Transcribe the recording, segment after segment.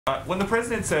When the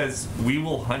president says, "We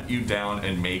will hunt you down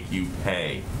and make you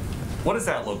pay," what does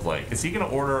that look like? Is he going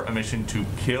to order a mission to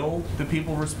kill the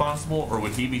people responsible, or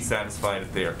would he be satisfied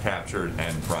if they are captured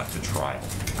and brought to trial?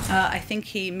 I think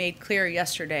he made clear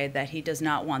yesterday that he does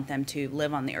not want them to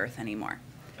live on the earth anymore.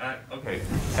 Okay.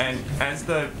 And as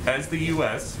the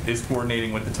U.S. is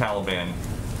coordinating with the Taliban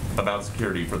about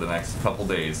security for the next couple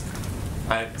days,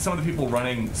 some of the people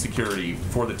running security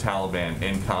for the Taliban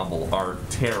in Kabul are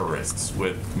terrorists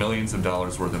with millions of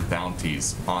dollars worth of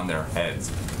bounties on their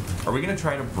heads. Are we going to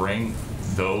try to bring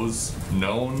those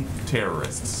known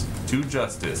terrorists to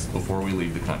justice before we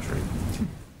leave the country?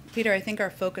 Peter, I think our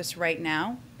focus right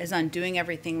now is on doing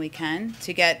everything we can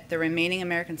to get the remaining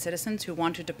American citizens who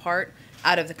want to depart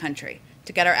out of the country,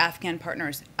 to get our Afghan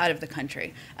partners out of the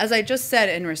country. As I just said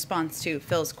in response to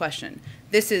Phil's question,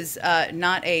 this is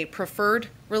not a preferred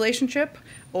relationship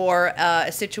or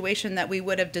a situation that we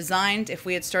would have designed if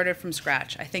we had started from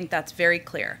scratch. I think that's very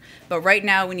clear. But right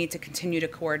now we need to continue to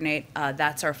coordinate.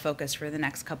 That's our focus for the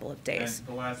next couple of days. And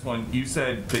the last one, you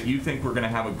said that you think we're going to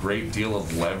have a great deal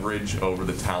of leverage over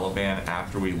the Taliban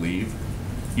after we leave.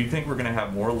 You think we're going to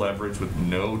have more leverage with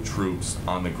no troops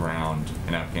on the ground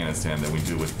in Afghanistan than we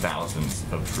do with thousands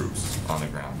of troops on the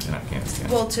ground in Afghanistan?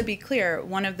 Well, to be clear,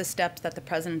 one of the steps that the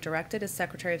President directed his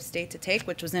Secretary of State to take,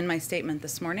 which was in my statement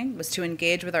this morning, was to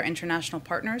engage with our international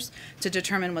partners to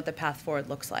determine what the path forward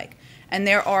looks like. And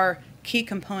there are key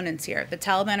components here. The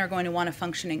Taliban are going to want a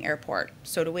functioning airport.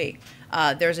 So do we.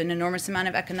 There's an enormous amount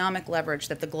of economic leverage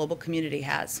that the global community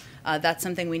has. That's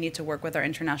something we need to work with our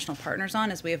international partners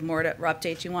on. As we have more to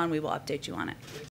update you on, we will update you on it.